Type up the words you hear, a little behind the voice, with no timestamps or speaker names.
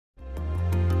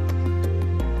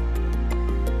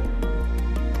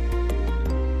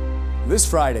This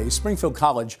Friday, Springfield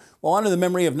College will honor the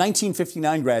memory of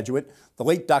 1959 graduate, the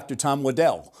late Dr. Tom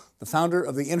Waddell, the founder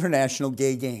of the International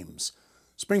Gay Games.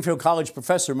 Springfield College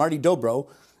professor Marty Dobrow,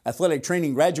 athletic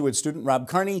training graduate student Rob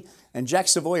Kearney, and Jack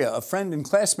Savoia, a friend and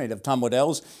classmate of Tom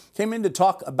Waddell's, came in to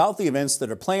talk about the events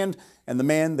that are planned and the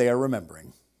man they are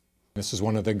remembering. This is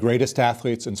one of the greatest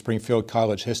athletes in Springfield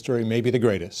College history, maybe the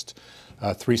greatest.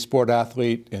 Three-sport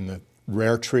athlete in the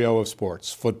rare trio of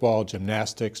sports: football,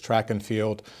 gymnastics, track and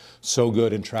field. So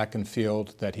good in track and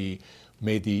field that he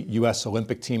made the U.S.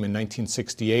 Olympic team in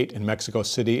 1968 in Mexico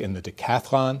City in the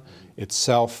decathlon.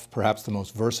 Itself, perhaps the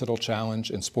most versatile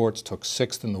challenge in sports, took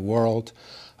 6th in the world.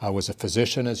 Was a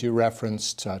physician, as you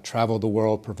referenced, traveled the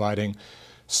world providing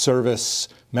service,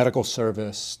 medical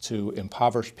service to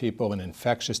impoverished people and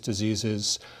infectious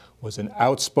diseases. Was an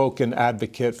outspoken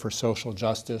advocate for social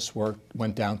justice,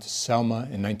 went down to Selma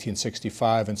in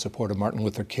 1965 in support of Martin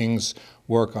Luther King's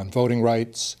work on voting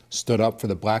rights, stood up for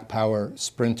the Black Power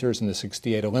sprinters in the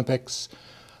 '68 Olympics,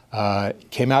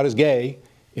 came out as gay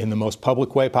in the most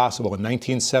public way possible in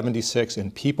 1976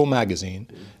 in People magazine,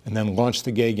 and then launched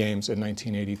the Gay Games in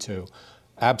 1982.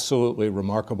 Absolutely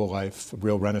remarkable life, a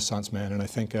real Renaissance man, and I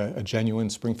think a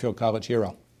genuine Springfield College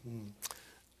hero.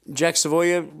 Jack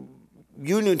Savoia,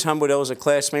 you knew Tom Waddell as a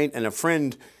classmate and a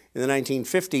friend in the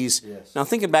 1950s. Yes. Now,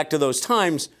 thinking back to those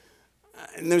times,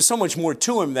 and there's so much more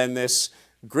to him than this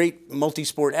great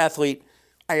multi-sport athlete.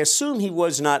 I assume he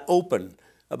was not open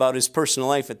about his personal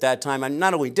life at that time. And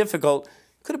not only difficult,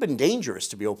 could have been dangerous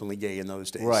to be openly gay in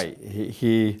those days. Right.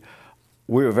 We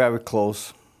were very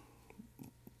close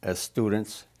as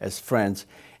students, as friends,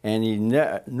 and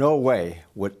no way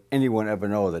would anyone ever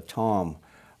know that Tom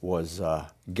was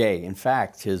gay. In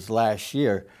fact, his last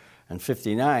year, in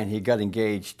 '59, he got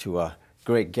engaged to a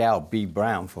great gal, B.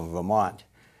 Brown, from Vermont.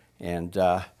 And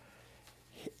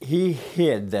he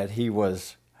hid that he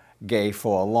was gay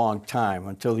for a long time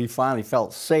until he finally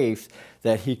felt safe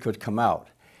that he could come out.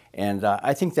 And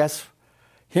I think that's,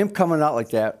 him coming out like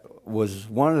that was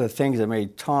one of the things that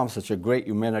made Tom such a great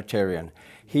humanitarian.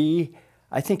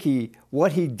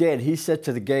 What he did, he said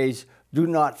to the gays, do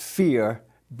not fear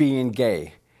being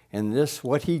gay. And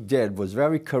what he did was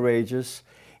very courageous,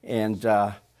 and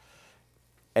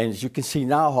as you can see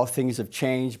now how things have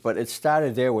changed, but it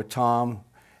started there with Tom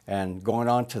and going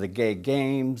on to the Gay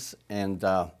Games, and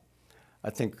I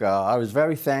think I was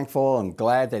very thankful and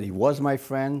glad that he was my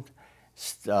friend.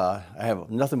 I have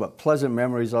nothing but pleasant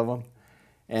memories of him.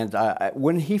 And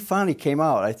when he finally came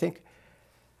out, I think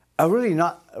I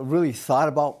not really thought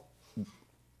about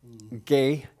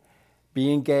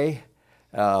being gay.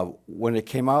 When it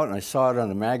came out and I saw it on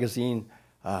the magazine,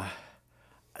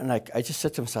 and I just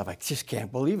said to myself, I just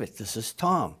can't believe it. This is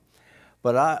Tom.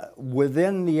 But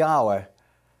within the hour,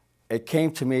 it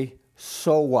came to me,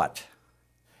 so what?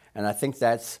 And I think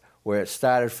that's where it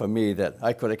started for me, that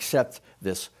I could accept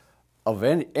this of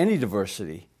any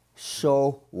diversity.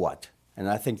 So what? And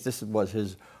I think this was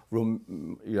his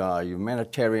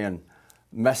humanitarian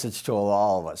message to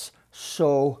all of us.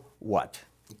 So what?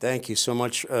 Thank you so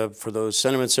much for those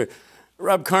sentiments, sir.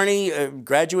 Rob Kearney, a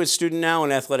graduate student now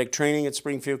in athletic training at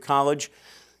Springfield College.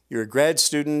 You're a grad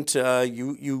student.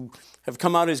 You have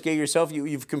come out as gay yourself.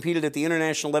 You've competed at the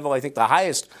international level, I think the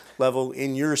highest level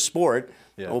in your sport,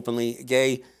 yeah. Openly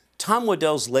gay. Tom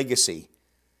Waddell's legacy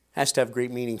has to have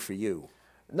great meaning for you.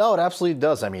 No, it absolutely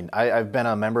does. I mean, I've been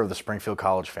a member of the Springfield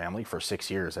College family for 6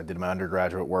 years. I did my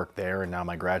undergraduate work there and now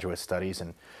my graduate studies.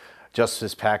 And just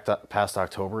this past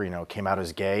October, came out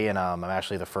as gay, and I'm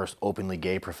actually the first openly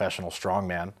gay professional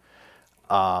strongman.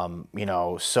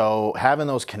 So having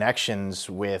those connections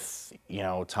with,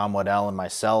 Tom Waddell and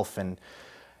myself, and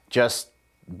just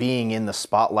being in the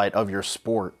spotlight of your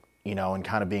sport, and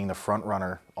kind of being the front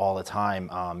runner all the time,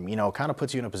 kind of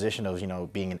puts you in a position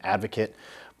of, being an advocate,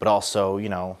 but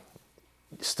also,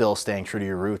 still staying true to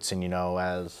your roots. And,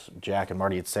 as Jack and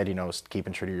Marty had said,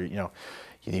 keeping true to your,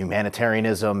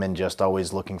 humanitarianism and just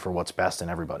always looking for what's best in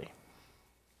everybody.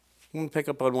 I'm going to pick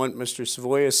up on what Mr.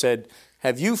 Savoia said.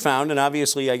 Have you found, and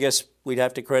obviously I guess we'd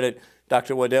have to credit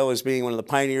Dr. Waddell as being one of the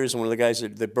pioneers and one of the guys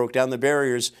that broke down the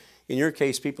barriers. In your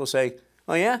case, people say,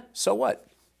 oh yeah, so what?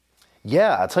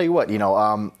 Yeah, I'll tell you what,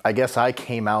 I guess I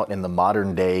came out in the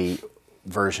modern day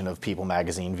version of People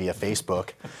magazine via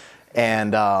Facebook.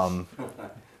 And,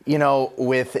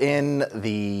 within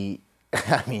the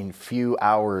few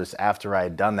hours after I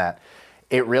had done that,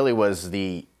 it really was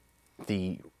the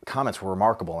comments were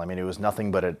remarkable. I mean, it was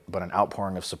nothing but an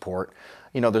outpouring of support.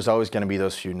 There's always going to be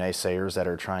those few naysayers that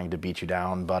are trying to beat you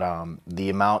down, but the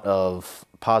amount of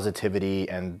positivity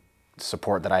and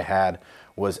support that I had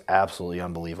was absolutely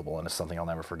unbelievable, and it's something I'll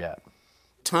never forget.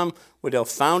 Tom Waddell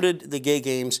founded the Gay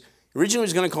Games. Originally, he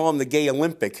was going to call them the Gay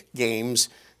Olympic Games.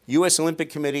 U.S. Olympic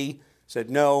Committee said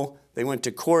no. They went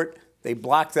to court. They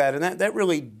blocked that, and that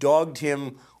really dogged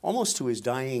him almost to his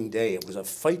dying day. It was a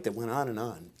fight that went on and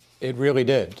on. It really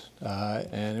did,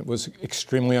 and it was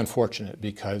extremely unfortunate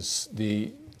because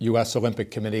the U.S. Olympic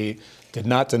Committee did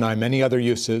not deny many other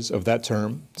uses of that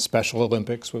term. Special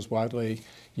Olympics was widely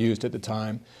used at the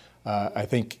time. I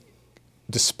think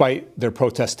despite their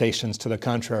protestations to the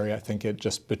contrary, I think it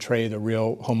just betrayed the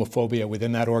real homophobia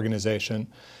within that organization.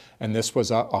 And this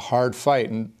was a hard fight.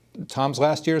 And Tom's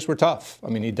last years were tough. I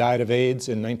mean, he died of AIDS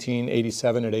in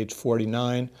 1987 at age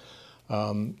 49.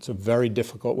 It's a very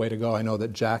difficult way to go. I know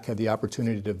that Jack had the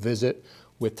opportunity to visit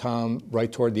with Tom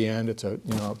right toward the end. It's a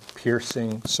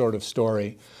piercing sort of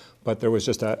story. But there was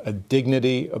just a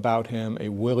dignity about him, a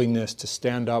willingness to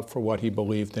stand up for what he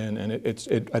believed in. And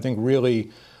it I think, really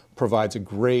provides a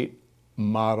great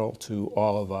model to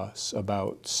all of us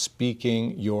about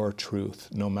speaking your truth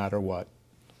no matter what.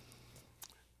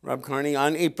 Rob Kearney,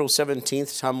 on April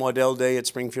 17th, Tom Waddell Day at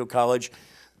Springfield College.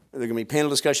 There are going to be panel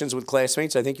discussions with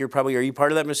classmates. I think are you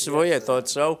part of that, Mr. Savoia? I thought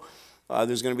so.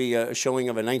 There's going to be a showing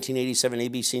of a 1987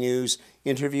 ABC News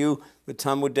interview with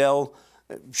Tom Waddell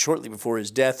shortly before his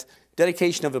death.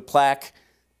 Dedication of a plaque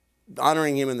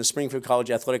honoring him in the Springfield College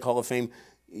Athletic Hall of Fame.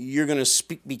 You're going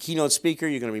to be keynote speaker.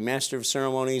 You're going to be master of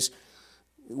ceremonies.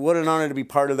 What an honor to be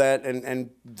part of that and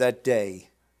that day.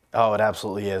 Oh, it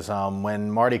absolutely is.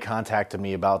 When Marty contacted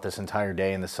me about this entire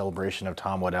day and the celebration of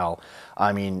Tom Waddell,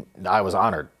 I mean, I was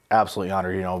honored, absolutely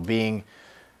honored. Being,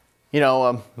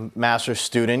 a master's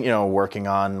student, working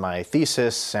on my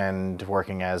thesis and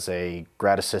working as a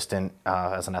grad assistant,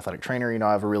 as an athletic trainer,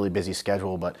 I have a really busy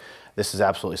schedule, but this is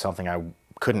absolutely something I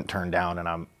couldn't turn down, and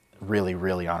I'm really,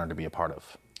 really honored to be a part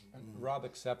of. Rob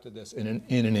accepted this in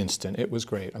an instant. It was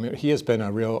great. I mean, he has been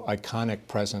a real iconic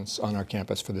presence on our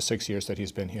campus for the 6 years that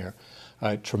he's been here.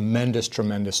 A tremendous,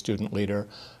 tremendous student leader,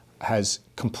 has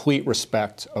complete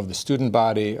respect of the student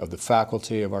body, of the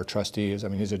faculty, of our trustees. I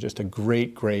mean, he's just a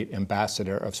great, great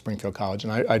ambassador of Springfield College.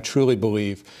 And I truly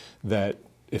believe that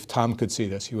if Tom could see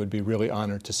this, he would be really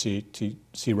honored to see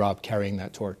Rob carrying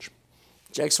that torch.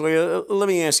 Jack Savoia, let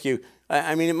me ask you,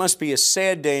 I mean, it must be a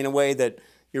sad day in a way that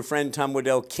your friend Tom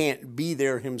Waddell can't be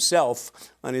there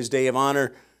himself on his day of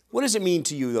honor. What does it mean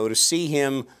to you, though, to see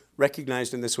him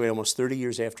recognized in this way almost 30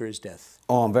 years after his death?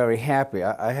 Oh, I'm very happy.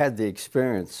 I had the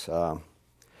experience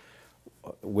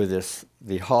with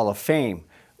the Hall of Fame.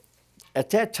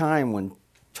 At that time, when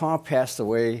Tom passed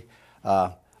away,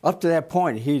 up to that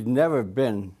point, he'd never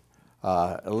been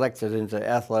elected into the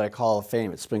Athletic Hall of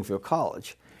Fame at Springfield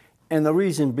College. And the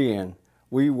reason being,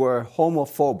 we were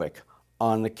homophobic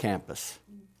on the campus.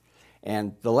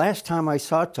 And the last time I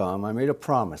saw Tom, I made a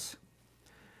promise.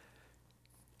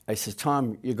 I said,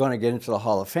 Tom, you're going to get into the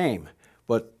Hall of Fame.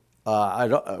 But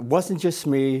it wasn't just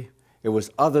me. It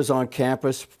was others on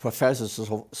campus, professors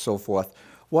and so forth.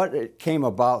 What it came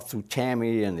about through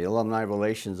Tammy and the Alumni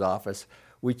Relations Office,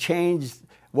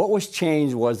 what was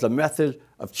changed was the method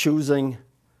of choosing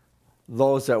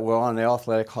those that were on the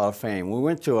Athletic Hall of Fame. We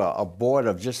went to a board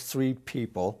of just 3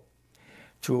 people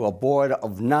to a board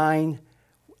of 9,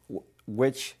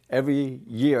 which every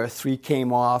year 3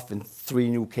 came off and 3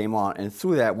 new came on. And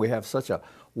through that, we have such a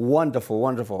wonderful,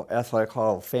 wonderful Athletic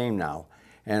Hall of Fame now.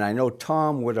 And I know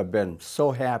Tom would have been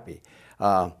so happy.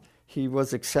 He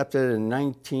was accepted in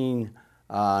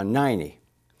 1990.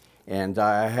 And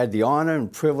I had the honor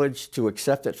and privilege to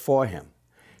accept it for him.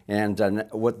 And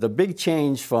what the big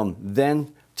change from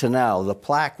then to now, the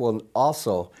plaque will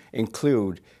also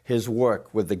include his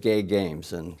work with the Gay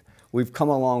Games. And we've come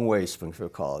a long way,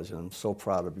 Springfield College, and I'm so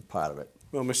proud to be part of it.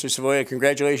 Well, Mr. Savoia,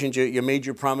 congratulations. You made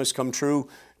your promise come true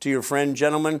to your friend.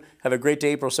 Gentlemen, have a great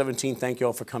day, April 17th. Thank you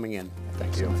all for coming in.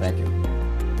 Thank you. Thank you.